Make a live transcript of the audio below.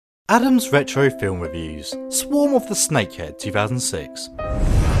Adam's Retro Film Reviews, Swarm of the Snakehead 2006.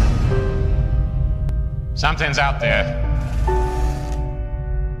 Something's out there.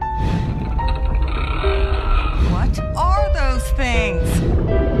 What are those things?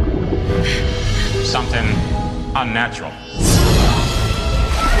 Something unnatural.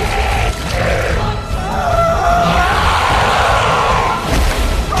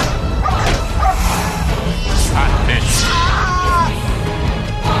 Hot fish.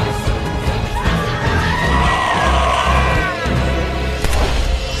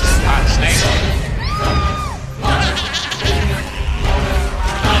 Hot snake.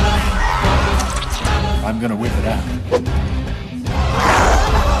 I'm gonna whip it out.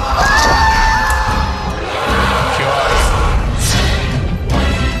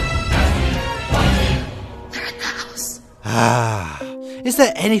 Is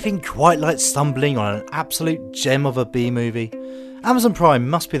there anything quite like stumbling on an absolute gem of a B-movie? Amazon Prime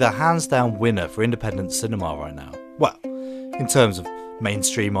must be the hands-down winner for independent cinema right now. Well, in terms of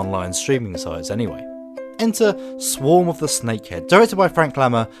mainstream online streaming sites anyway. Enter Swarm of the Snakehead. Directed by Frank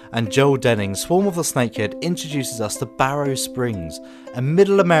Lama and Joel Denning, Swarm of the Snakehead introduces us to Barrow Springs, a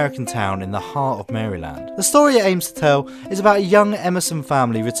middle American town in the heart of Maryland. The story it aims to tell is about a young Emerson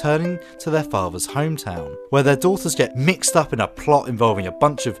family returning to their father's hometown, where their daughters get mixed up in a plot involving a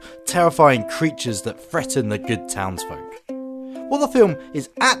bunch of terrifying creatures that threaten the good townsfolk. What the film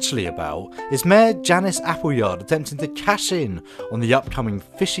is actually about is Mayor Janice Appleyard attempting to cash in on the upcoming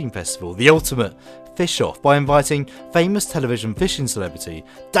fishing festival, the ultimate fish-off, by inviting famous television fishing celebrity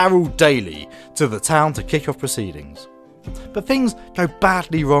DARREL DELHEY to the town to kick off proceedings. But things go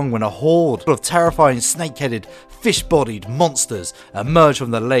badly wrong when a horde of terrifying snake-headed, fish-bodied monsters emerge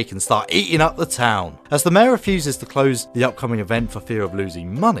from the lake and start eating up the town. As the mayor refuses to close the upcoming event for fear of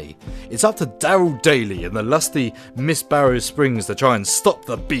losing money, it's up to DARREL DELHEY and the lusty Miss Barrow Springs to try and stop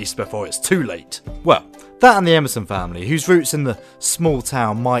the beast before it's too late. Well, that and the Emerson family, whose roots in the small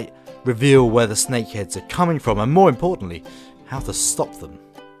town might reveal where the snakeheads are coming from and, more importantly, how to stop them.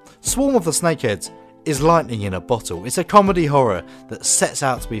 Swarm of the Snakeheads is lightning in a bottle. It's a comedy horror that sets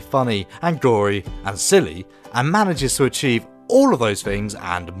out to be funny and gory and silly and manages to achieve all of those things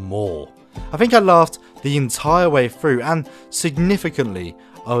and more. I think I laughed the entire way through, and significantly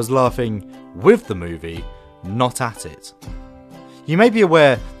I was laughing with the movie, not at it. You may be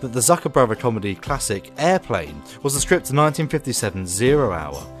aware that the Zucker Brother comedy classic Airplane was the script of 1957's Zero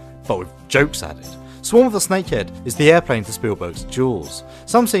Hour, but with jokes added. Swarm of the Snakehead is the airplane to Spielberg's Jaws.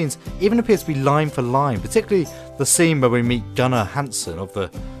 Some scenes even appear to be line for line, particularly the scene where we meet Gunnar Hansen of the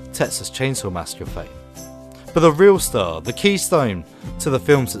Texas Chainsaw Massacre fame. But the real star, the keystone to the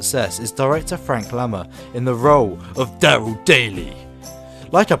film's success, is director Frank Lama in the role of DARREL DELHEY.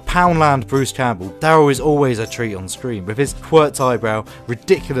 Like a Poundland Bruce Campbell, Darrell is always a treat on screen. With his quirked eyebrow,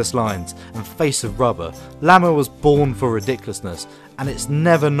 ridiculous lines and face of rubber, Lama was born for ridiculousness, and it's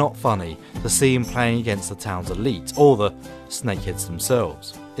never not funny to see him playing against the town's elite, or the snakeheads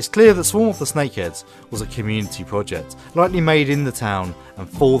themselves. It's clear that Swarm of the Snakeheads was a community project, likely made in the town and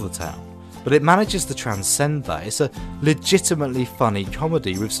for the town, but it manages to transcend that. It's a legitimately funny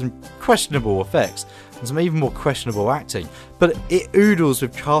comedy with some questionable effects and some even more questionable acting, but it oodles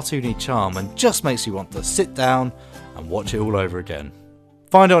with cartoony charm and just makes you want to sit down and watch it all over again.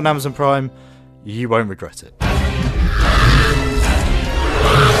 Find it on Amazon Prime, you won't regret it.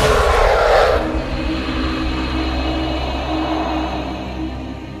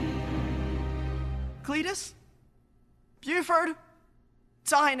 Cletus? Buford?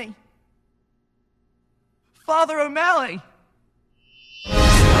 Tiny? Father O'Malley?